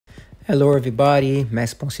Hello, everybody.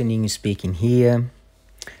 Mass Poncinini speaking here.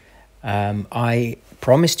 I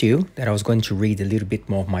promised you that I was going to read a little bit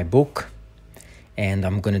more of my book, and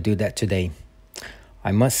I'm going to do that today.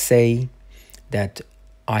 I must say that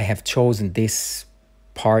I have chosen this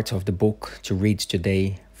part of the book to read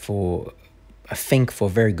today for, I think, for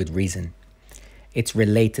a very good reason. It's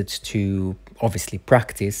related to, obviously,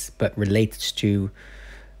 practice, but related to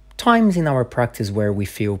times in our practice where we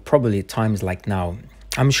feel probably times like now.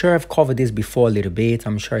 I'm sure I've covered this before a little bit.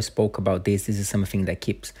 I'm sure I spoke about this. This is something that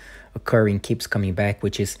keeps occurring, keeps coming back,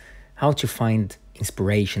 which is how to find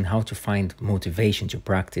inspiration, how to find motivation to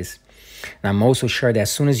practice. And I'm also sure that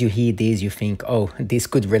as soon as you hear this, you think, oh, this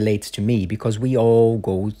could relate to me, because we all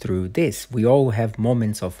go through this. We all have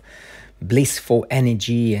moments of blissful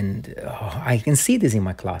energy, and I can see this in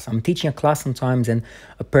my class. I'm teaching a class sometimes, and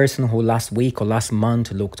a person who last week or last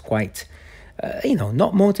month looked quite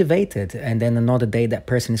not motivated, and then another day that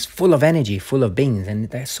person is full of energy, full of beans. And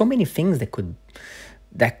there's so many things that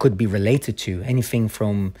could be related to anything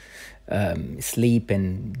from sleep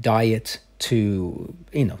and diet to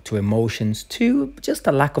to emotions, to just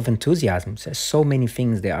a lack of enthusiasm. There's so many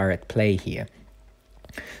things that are at play here.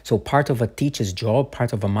 So part of a teacher's job,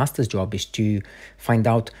 part of a master's job, is to find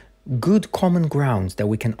out good common grounds that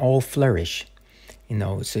we can all flourish.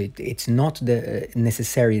 So it's not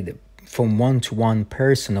necessarily from one-to-one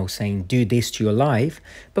personal saying, do this to your life,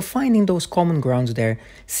 but finding those common grounds there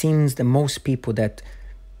seems that most people that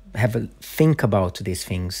have a think about these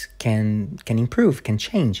things can improve, can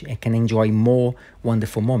change, and can enjoy more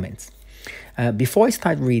wonderful moments. Before I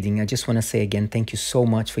start reading, I just want to say again, thank you so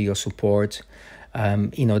much for your support.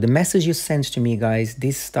 The message you sent to me, guys,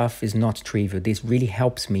 this stuff is not trivial. This really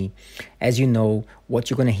helps me. As you know, what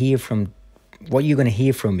you're going to hear from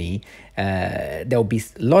me, there'll be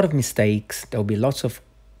a lot of mistakes. There'll be lots of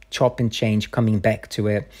chop and change coming back to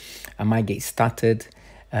it. I might get started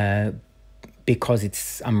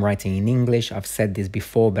because I'm writing in English. I've said this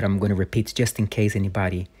before, but I'm going to repeat just in case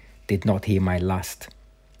anybody did not hear my last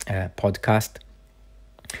podcast.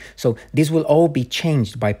 So this will all be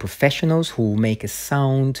changed by professionals who make us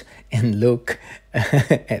sound and look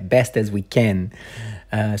at best as we can.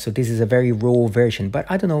 So this is a very raw version, but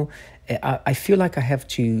I don't know. I feel like I have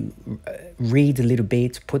to read a little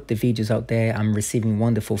bit, put the videos out there. I'm receiving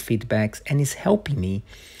wonderful feedbacks, and it's helping me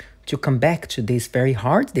to come back to this very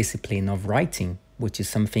hard discipline of writing, which is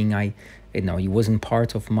something it wasn't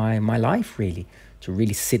part of my life really, to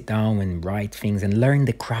really sit down and write things and learn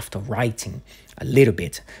the craft of writing a little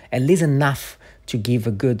bit, at least enough to give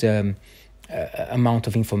a good amount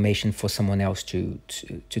of information for someone else to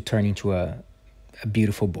turn into a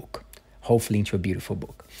beautiful book, hopefully into a beautiful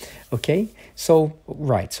book. Okay, so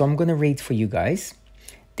I'm going to read for you guys.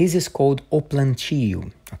 This is called O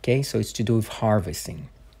Plantio, okay, so it's to do with harvesting.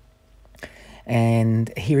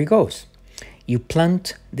 And here it goes. You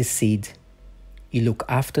plant the seed, you look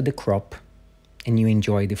after the crop, and you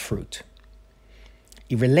enjoy the fruit.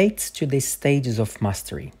 It relates to the stages of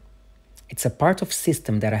mastery. It's a part of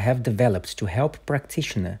system that I have developed to help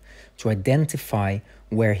practitioner to identify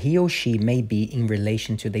where he or she may be in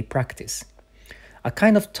relation to their practice. A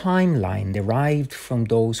kind of timeline derived from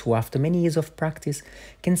those who, after many years of practice,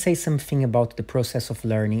 can say something about the process of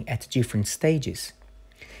learning at different stages.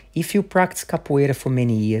 If you practice capoeira for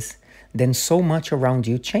many years, then so much around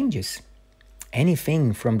you changes.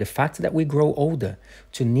 Anything from the fact that we grow older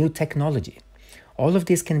to new technology. All of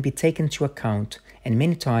this can be taken into account, and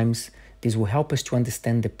many times this will help us to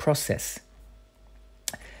understand the process.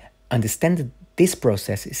 Understand this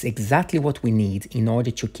process is exactly what we need in order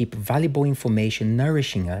to keep valuable information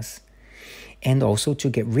nourishing us, and also to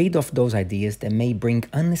get rid of those ideas that may bring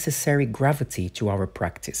unnecessary gravity to our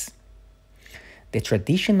practice. The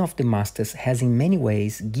tradition of the masters has in many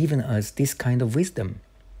ways given us this kind of wisdom.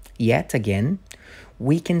 Yet again,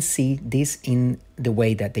 we can see this in the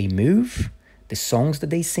way that they move, the songs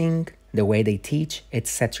that they sing, the way they teach,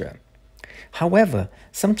 etc. However,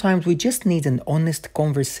 sometimes we just need an honest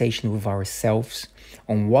conversation with ourselves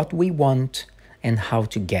on what we want and how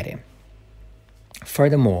to get it.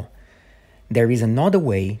 Furthermore, there is another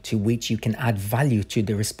way to which you can add value to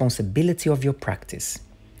the responsibility of your practice.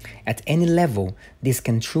 At any level, this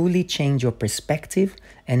can truly change your perspective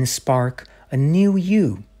and spark a new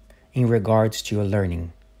you in regards to your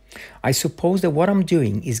learning. I suppose that what I'm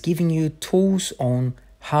doing is giving you tools on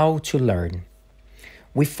how to learn.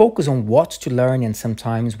 We focus on what to learn, and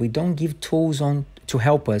sometimes we don't give tools to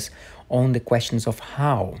help us on the questions of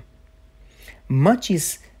how. Much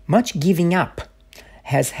giving up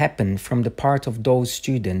has happened from the part of those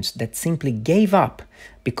students that simply gave up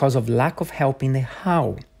because of lack of help in the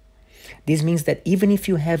how. This means that even if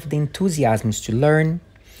you have the enthusiasms to learn,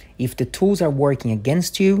 if the tools are working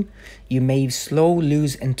against you, you may slowly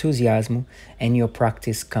lose enthusiasm and your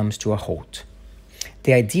practice comes to a halt.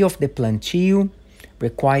 The idea of the plantio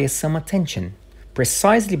requires some attention,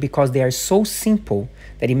 precisely because they are so simple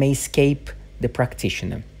that it may escape the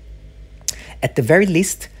practitioner. At the very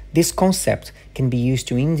least, this concept can be used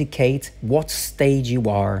to indicate what stage you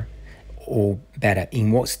are, or better,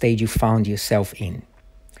 in what stage you found yourself in.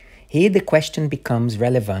 Here the question becomes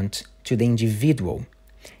relevant to the individual.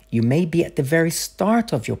 You may be at the very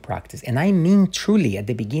start of your practice, and I mean truly at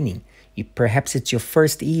the beginning. Perhaps it's your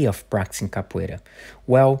first year of practicing capoeira.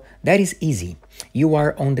 Well, that is easy. You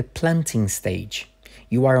are on the planting stage.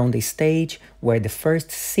 You are on the stage where the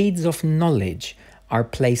first seeds of knowledge are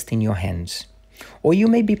placed in your hands. Or you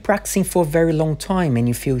may be practicing for a very long time and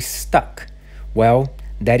you feel stuck. Well,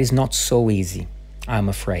 that is not so easy, I'm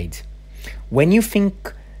afraid. When you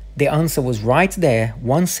think the answer was right there,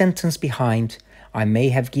 one sentence behind, I may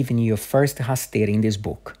have given you your first rasteira in this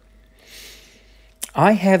book.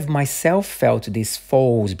 I have myself felt these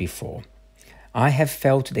falls before. I have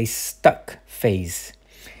felt the stuck phase.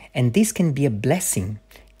 And this can be a blessing,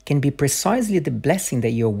 can be precisely the blessing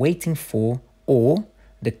that you're waiting for, or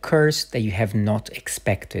the curse that you have not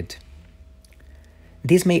expected.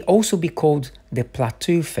 This may also be called the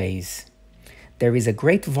plateau phase. There is a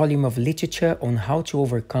great volume of literature on how to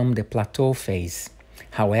overcome the plateau phase.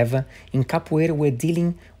 However, in capoeira we're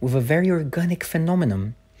dealing with a very organic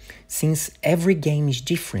phenomenon. Since every game is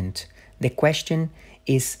different, the question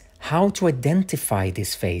is how to identify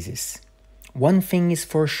these phases. One thing is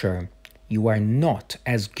for sure, you are not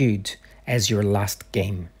as good as your last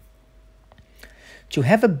game. To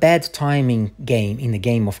have a bad timing game in the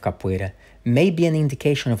game of capoeira may be an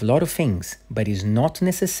indication of a lot of things, but is not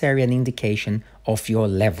necessarily an indication of your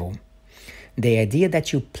level. The idea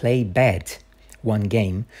that you play bad one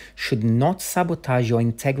game should not sabotage your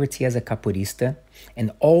integrity as a capoeirista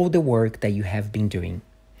and all the work that you have been doing.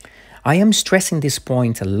 I am stressing this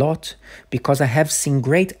point a lot because I have seen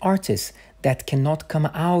great artists that cannot come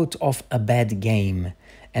out of a bad game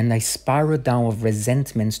and they spiral down of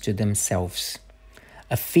resentments to themselves.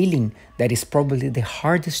 A feeling that is probably the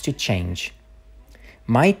hardest to change.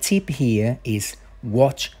 My tip here is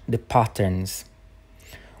watch the patterns.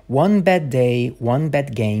 One bad day, one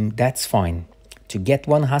bad game, that's fine. To get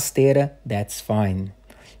one rasteira, that's fine.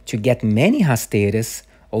 To get many rasteiras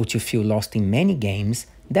or to feel lost in many games,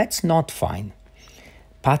 that's not fine.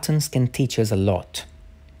 Patterns can teach us a lot.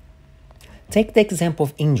 Take the example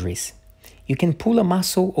of injuries. You can pull a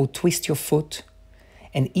muscle or twist your foot,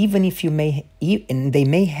 and even if they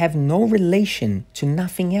may have no relation to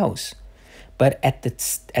nothing else, but at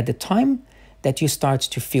the time that you start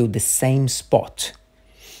to feel the same spot,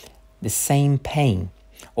 the same pain,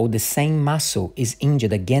 or the same muscle is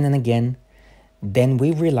injured again and again, then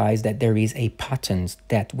we realize that there is a pattern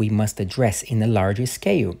that we must address in a larger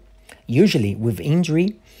scale. Usually with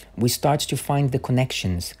injury, we start to find the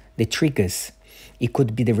connections, the triggers. It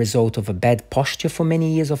could be the result of a bad posture for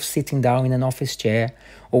many years of sitting down in an office chair,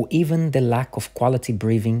 or even the lack of quality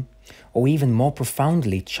breathing, or even more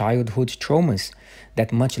profoundly, childhood traumas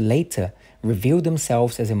that much later reveal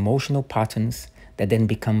themselves as emotional patterns that then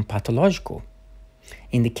become pathological.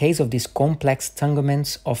 In the case of these complex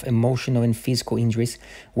entanglements of emotional and physical injuries,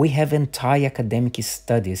 we have entire academic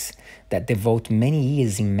studies that devote many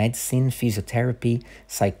years in medicine, physiotherapy,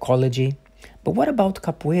 psychology. But what about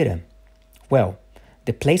capoeira? Well,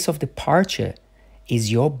 the place of departure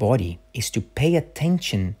is your body, is to pay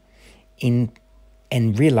attention in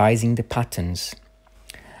and realizing the patterns.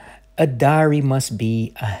 A diary must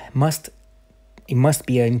be an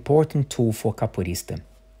important tool for capoeirista.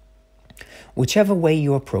 Whichever way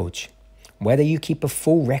you approach, whether you keep a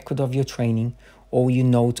full record of your training or you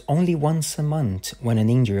note only once a month when an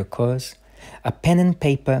injury occurs, a pen and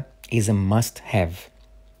paper is a must-have.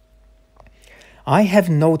 I have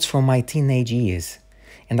notes from my teenage years,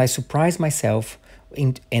 and I surprised myself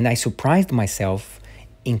in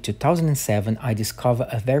 2007. I discovered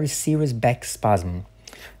a very serious back spasm.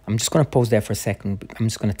 I'm just going to pause there for a second. I'm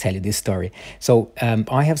just going to tell you this story. So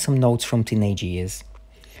I have some notes from teenage years.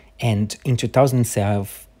 And in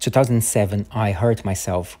 2007, I hurt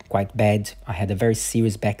myself quite bad. I had a very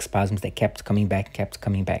serious back spasms that kept coming back.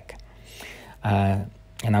 And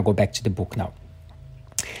I'll go back to the book now.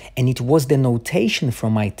 And it was the notation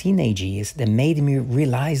from my teenage years that made me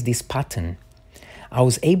realize this pattern. I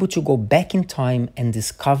was able to go back in time and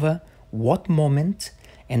discover what movement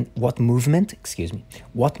and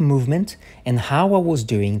how I was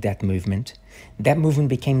doing that movement. That movement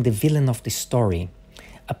became the villain of the story.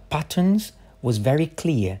 A pattern was very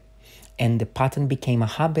clear. and the pattern became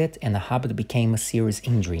a habit, and a habit became a serious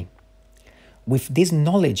injury. With this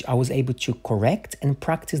knowledge, I was able to correct and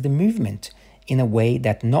practice the movement in a way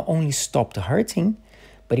that not only stopped hurting,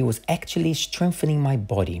 but it was actually strengthening my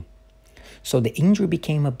body. So the injury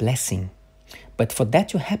became a blessing. But for that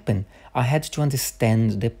to happen, I had to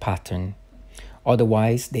understand the pattern.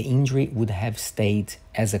 Otherwise, the injury would have stayed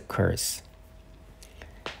as a curse.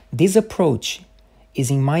 This approach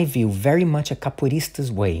is, in my view, very much a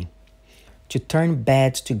capoeirista's way. To turn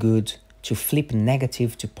bad to good, to flip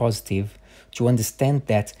negative to positive, to understand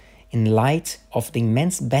that in light of the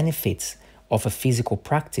immense benefits of a physical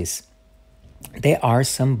practice, there are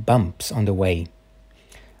some bumps on the way.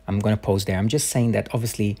 I'm going to pause there. I'm just saying that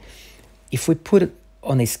obviously, if we put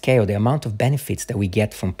on a scale the amount of benefits that we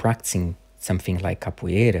get from practicing something like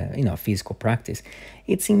capoeira, physical practice,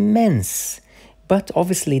 it's immense. But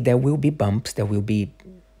obviously there will be bumps, there will be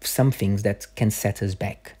some things that can set us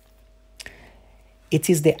back. It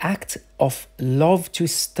is the act of love to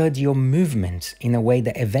study your movement in a way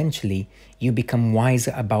that eventually you become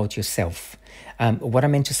wiser about yourself. What I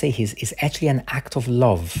meant to say is actually an act of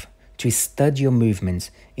love to study your movements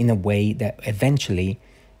in a way that eventually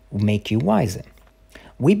will make you wiser.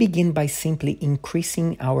 We begin by simply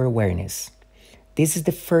increasing our awareness. This is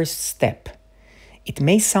the first step. It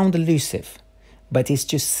may sound elusive, but it's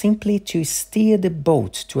just simply to steer the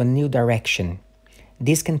boat to a new direction.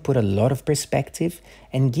 This can put a lot of perspective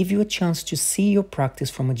and give you a chance to see your practice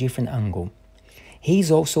from a different angle. Here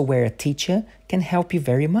is also where a teacher can help you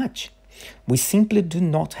very much. We simply do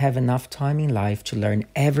not have enough time in life to learn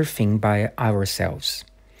everything by ourselves.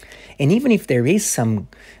 And even if there is some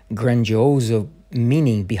grandiose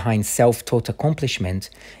meaning behind self-taught accomplishment,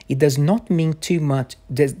 it does not mean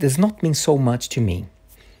so much to me.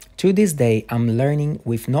 To this day, I'm learning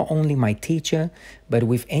with not only my teacher, but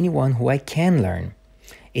with anyone who I can learn.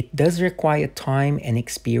 It does require time and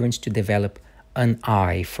experience to develop an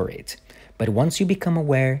eye for it. But once you become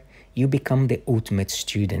aware, you become the ultimate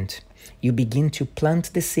student. You begin to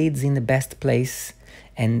plant the seeds in the best place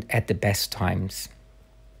and at the best times.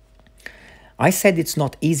 I said it's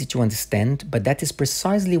not easy to understand, but that is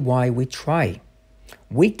precisely why we try.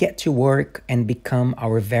 We get to work and become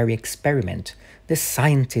our very experiment, the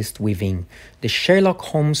scientist within, the Sherlock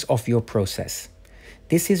Holmes of your process.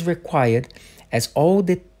 This is required as all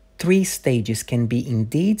the three stages can be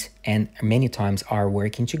indeed and many times are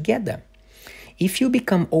working together. If you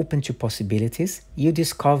become open to possibilities, you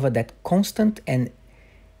discover this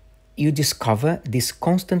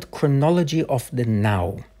constant chronology of the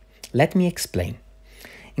now. Let me explain.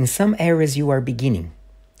 In some areas you are beginning,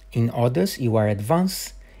 in others you are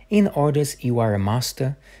advanced, in others you are a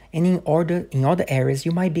master, and in other areas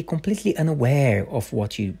you might be completely unaware of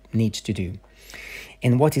what you need to do.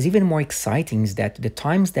 And what is even more exciting is that the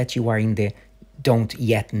times that you are in the don't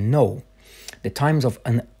yet know, the times of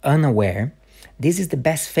unaware, this is the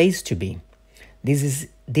best phase to be. This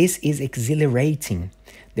is exhilarating.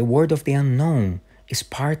 The word of the unknown is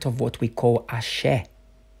part of what we call ashe.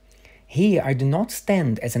 Here I do not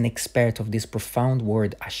stand as an expert of this profound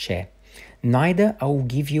word ashe. Neither I will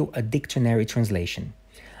give you a dictionary translation.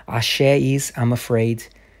 Ashe is, I'm afraid,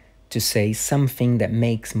 to say something that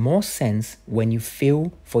makes more sense when you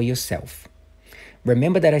feel for yourself.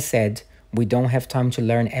 Remember that I said we don't have time to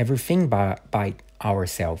learn everything by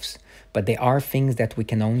ourselves, but there are things that we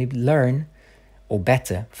can only learn, or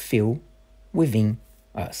better, feel within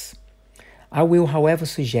us. I will, however,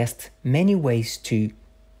 suggest many ways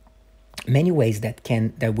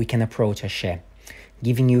that we can approach Ashe,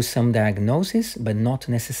 giving you some diagnosis, but not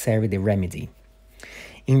necessarily the remedy.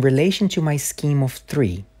 In relation to my scheme of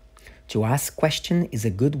 3, to ask question is a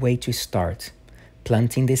good way to start.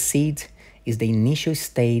 Planting the seed is the initial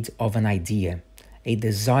stage of an idea, a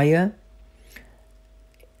desire.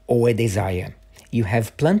 You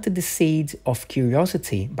have planted the seed of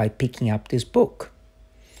curiosity by picking up this book.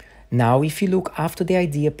 Now, if you look after the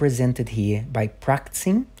idea presented here by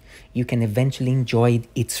practicing, you can eventually enjoy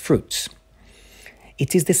its fruits.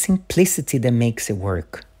 It is the simplicity that makes it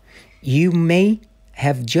work. You may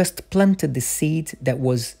have just planted the seed that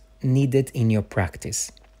was needed in your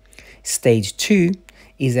practice. Stage 2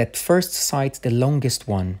 is at first sight the longest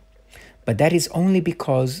one, but that is only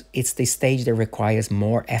because it's the stage that requires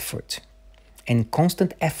more effort. And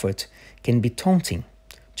constant effort can be daunting.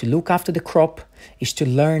 To look after the crop is to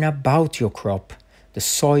learn about your crop, the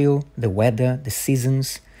soil, the weather, the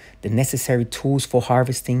seasons, the necessary tools for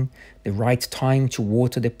harvesting, the right time to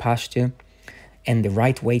water the pasture, and the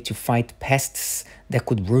right way to fight pests that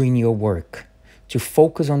could ruin your work. To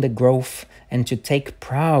focus on the growth and to take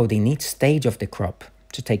pride in each stage of the crop.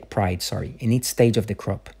 In each stage of the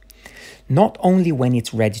crop. Not only when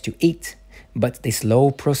it's ready to eat, but the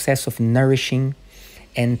slow process of nourishing,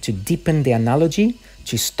 and to deepen the analogy,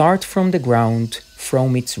 to start from the ground,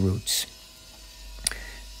 from its roots.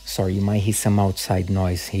 Sorry, you might hear some outside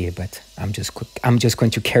noise here, but I'm just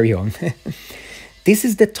going to carry on. This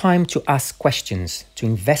is the time to ask questions, to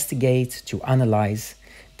investigate, to analyze.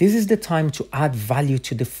 This is the time to add value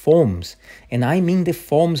to the forms, and I mean the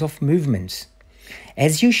forms of movements.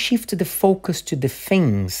 As you shift the focus to the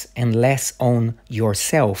things and less on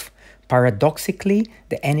yourself, paradoxically,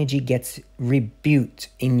 the energy gets rebuilt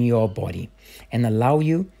in your body and allow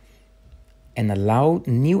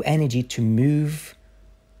new energy to move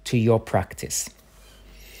to your practice.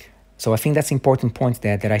 So I think that's an important point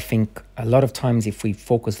there, that I think a lot of times if we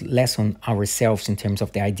focus less on ourselves in terms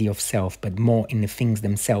of the idea of self, but more in the things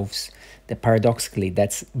themselves, that paradoxically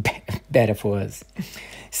that's better for us.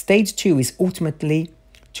 Stage 2 is ultimately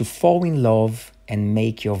to fall in love and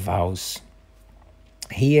make your vows.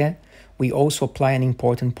 Here, we also apply an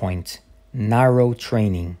important point, narrow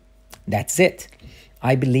training. That's it.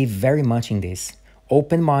 I believe very much in this.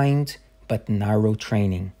 Open mind, but narrow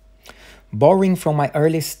training. Borrowing from my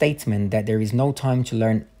earlier statement that there is no time to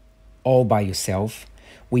learn all by yourself,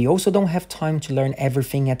 we also don't have time to learn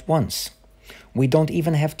everything at once. We don't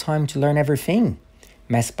even have time to learn everything.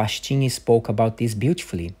 Mas Pastini spoke about this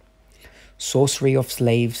beautifully. Sorcery of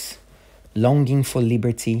slaves, longing for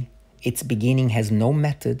liberty, its beginning has no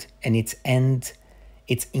method and its end,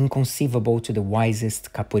 it's inconceivable to the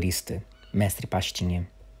wisest capoeirista, Mestre Pastini.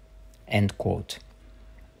 End quote.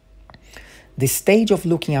 The stage of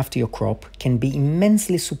looking after your crop can be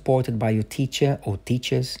immensely supported by your teacher or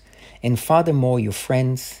teachers, and furthermore your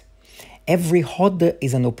friends. Every roda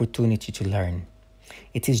is an opportunity to learn.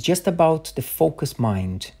 It is just about the focused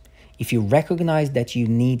mind. If you recognize that you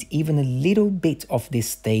need even a little bit of this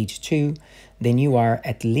stage too, then you are,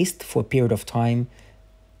 at least for a period of time,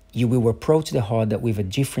 you will approach the roda with a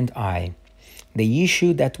different eye. The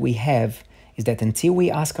issue that we have is that until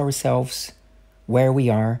we ask ourselves where we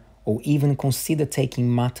are, or even consider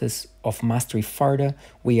taking matters of mastery further,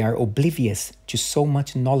 we are oblivious to so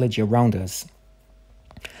much knowledge around us.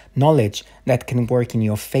 Knowledge that can work in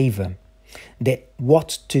your favor. The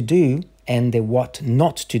what to do and the what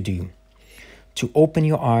not to do. To open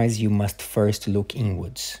your eyes, you must first look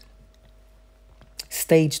inwards.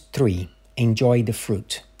 Stage 3. Enjoy the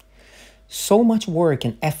fruit. So much work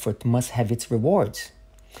and effort must have its rewards.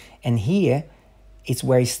 And here is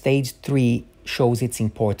where stage 3 shows its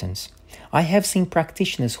importance. I have seen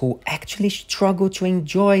practitioners who actually struggle to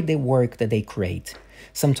enjoy the work that they create,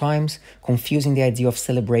 sometimes confusing the idea of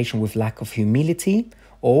celebration with lack of humility,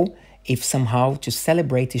 or if somehow to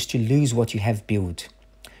celebrate is to lose what you have built.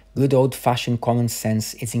 Good old-fashioned common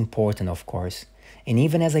sense is important, of course, and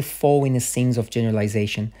even as I fall in the sins of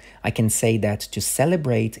generalization, I can say that to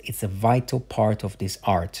celebrate is a vital part of this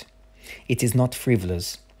art. It is not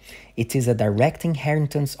frivolous. It is a direct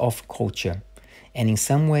inheritance of culture, and in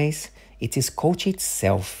some ways, it is culture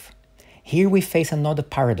itself. Here we face another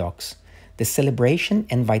paradox, the celebration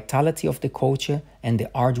and vitality of the culture and the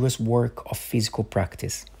arduous work of physical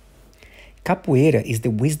practice. Capoeira is the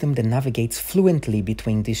wisdom that navigates fluently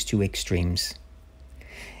between these two extremes.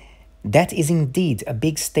 That is indeed a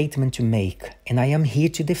big statement to make, and I am here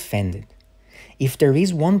to defend it. If there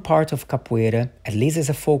is one part of capoeira, at least as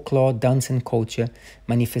a folklore, dance and culture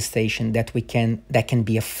manifestation that can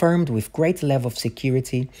be affirmed with great level of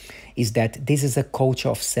security, is that this is a culture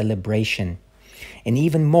of celebration. And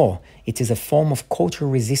even more, it is a form of cultural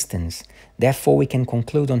resistance. Therefore, we can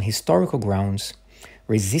conclude on historical grounds,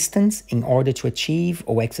 resistance in order to achieve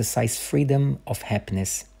or exercise freedom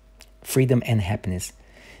and happiness.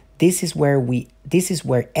 This is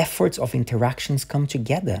where efforts of interactions come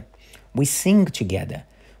together. We sing together,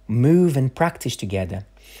 move and practice together.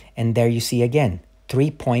 And there you see again,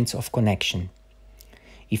 3 points of connection.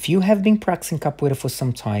 If you have been practicing capoeira for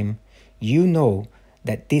some time, you know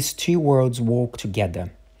that these two worlds walk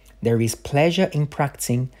together. There is pleasure in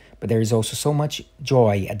practicing, but there is also so much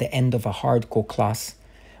joy at the end of a hardcore class.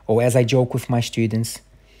 Or as I joke with my students,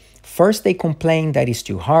 first they complain that it's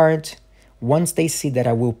too hard. Once they see that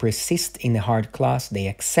I will persist in the hard class, they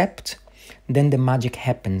accept. Then the magic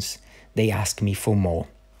happens. They ask me for more.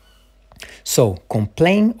 So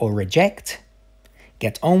complain or reject,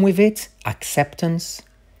 get on with it, acceptance,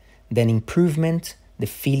 then improvement, the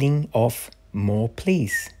feeling of more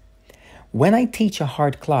please. When I teach a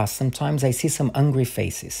hard class, sometimes I see some angry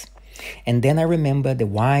faces. And then I remember the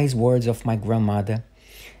wise words of my grandmother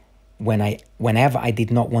whenever I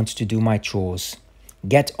did not want to do my chores.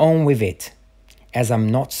 Get on with it, as I'm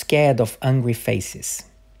not scared of angry faces.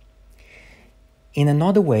 In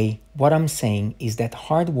another way, what I'm saying is that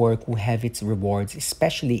hard work will have its rewards,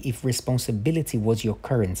 especially if responsibility was your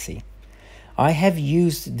currency. I have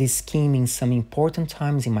used this scheme in some important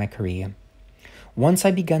times in my career. Once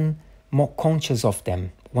I began more conscious of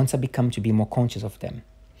them, once I become to be more conscious of them,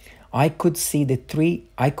 I could see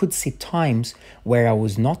times where I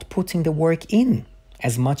was not putting the work in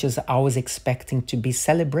as much as I was expecting to be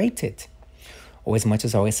celebrated or as much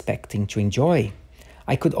as I was expecting to enjoy.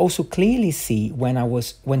 I could also clearly see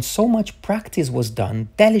when so much practice was done,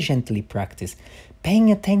 diligently practice,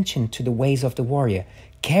 paying attention to the ways of the warrior,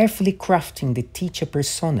 carefully crafting the teacher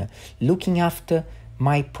persona, looking after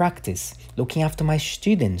my practice, looking after my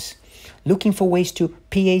students, looking for ways to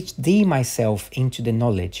PhD myself into the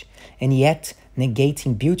knowledge, and yet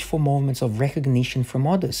negating beautiful moments of recognition from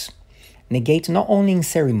others. Negate not only in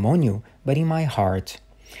ceremonial, but in my heart,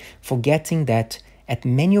 forgetting that at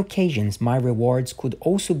many occasions my rewards could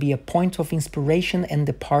also be a point of inspiration and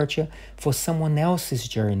departure for someone else's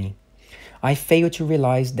journey. I fail to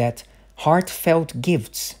realize that heartfelt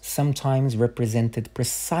gifts sometimes represented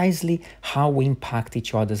precisely how we impact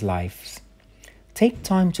each other's lives. Take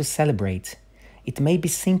time to celebrate. It may be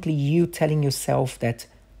simply you telling yourself that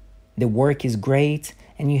the work is great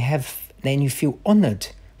and then you feel honored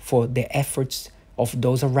for the efforts of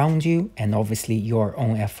those around you and obviously your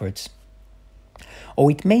own efforts. Or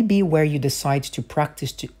it may be where you decide to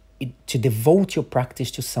devote your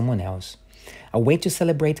practice to someone else. A way to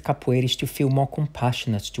celebrate capoeira is to feel more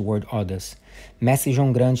compassionate toward others. Mestre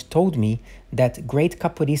João Grande told me that great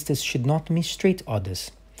capoeiristas should not mistreat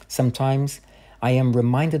others. Sometimes I am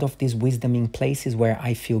reminded of this wisdom in places where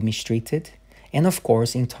I feel mistreated, and of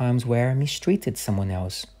course in times where I mistreated someone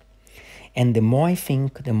else. And the more I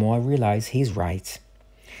think, the more I realize he's right.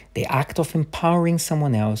 The act of empowering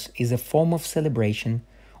someone else is a form of celebration,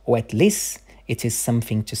 or at least it is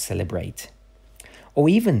something to celebrate. Or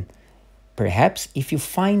even, perhaps, if you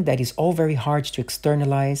find that it's all very hard to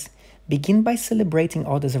externalize, begin by celebrating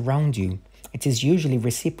others around you. It is usually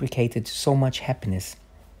reciprocated so much happiness.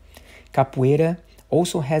 Capoeira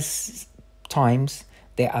also has times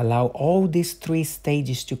that allow all these three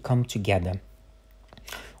stages to come together.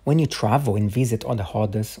 When you travel and visit other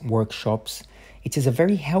rodas, workshops, it is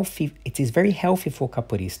very healthy for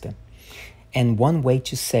capoeirista. And one way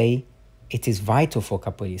to say it is vital for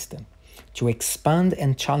capoeirista. To expand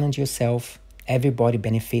and challenge yourself, everybody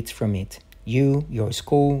benefits from it. You, your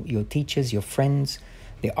school, your teachers, your friends,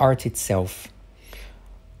 the art itself.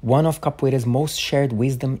 One of capoeira's most shared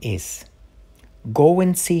wisdom is, go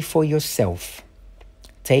and see for yourself.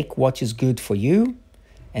 Take what is good for you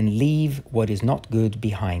and leave what is not good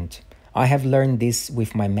behind. I have learned this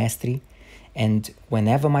with my mestre, and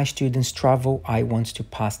whenever my students travel, I want to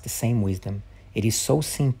pass the same wisdom. It is so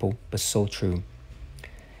simple, but so true.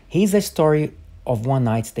 Here's a story of one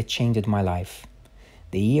night that changed my life.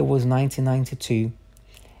 The year was 1992,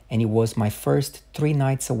 and it was my first 3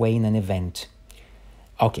 nights away in an event.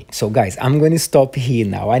 Okay, so guys, I'm going to stop here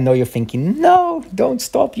now. I know you're thinking, no, don't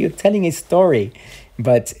stop, you're telling a story.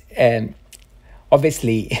 But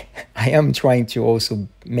obviously, I am trying to also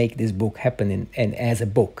make this book happen and as a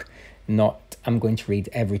book. Not, I'm going to read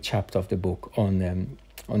every chapter of the book on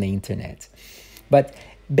the internet. But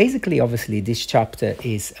basically, obviously, this chapter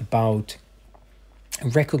is about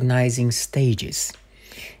recognizing stages.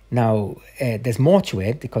 Now, there's more to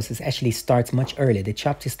it because it actually starts much earlier. The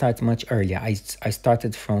chapter starts much earlier. I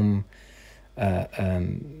started from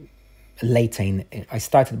later. I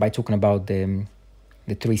started by talking about the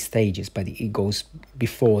 3 stages, but it goes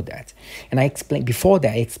before that. And I explained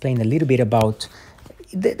a little bit about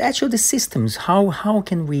the systems. How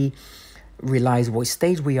can we realize what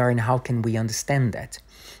stage we are and how can we understand that?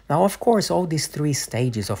 Now, of course, all these 3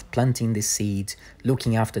 stages of planting the seeds,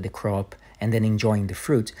 looking after the crop, and then enjoying the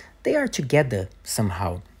fruit, they are together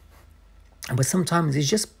somehow. But sometimes it's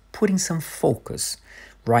just putting some focus.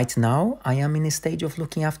 Right now, I am in a stage of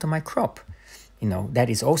looking after my crop. That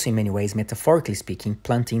is also in many ways, metaphorically speaking,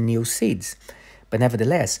 planting new seeds. But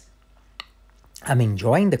nevertheless, I'm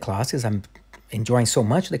enjoying the classes. I'm enjoying so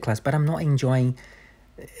much the class, but I'm not enjoying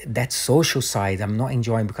that social side. I'm not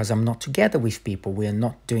enjoying because I'm not together with people. We are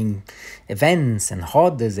not doing events and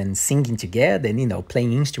rodas and singing together and,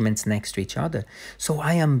 playing instruments next to each other. So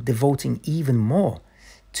I am devoting even more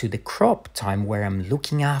to the crop time where I'm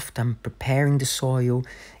looking after, I'm preparing the soil,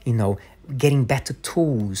 getting better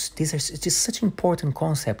tools. These are just such an important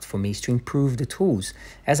concept for me, is to improve the tools.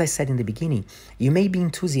 As I said in the beginning, you may be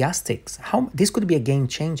enthusiastic. This could be a game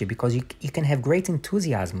changer because you can have great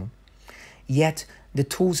enthusiasm, yet the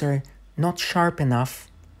tools are not sharp enough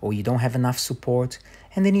or you don't have enough support,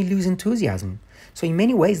 and then you lose enthusiasm. So in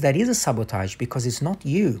many ways, that is a sabotage because it's not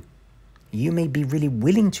you. You may be really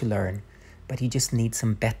willing to learn, but you just need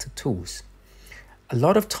some better tools. A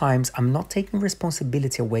lot of times, I'm not taking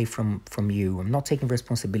responsibility away from you. I'm not taking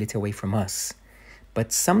responsibility away from us.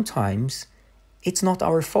 But sometimes it's not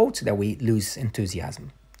our fault that we lose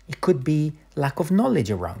enthusiasm. It could be lack of knowledge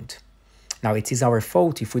around. Now, it is our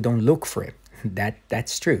fault if we don't look for it.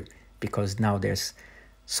 That's true, because now there's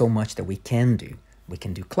so much that we can do. We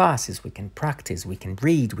can do classes, we can practice, we can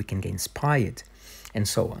read, we can get inspired, and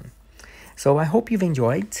so on. So I hope you've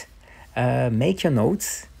enjoyed. Make your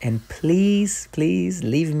notes, and please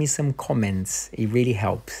leave me some comments. It really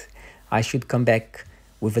helps. I should come back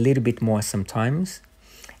with a little bit more sometimes,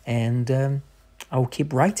 and I'll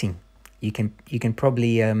keep writing. You can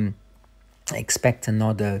probably expect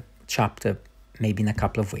another chapter maybe in a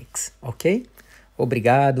couple of weeks. Okay?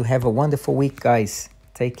 Obrigado. Have a wonderful week, guys.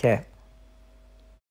 Take care.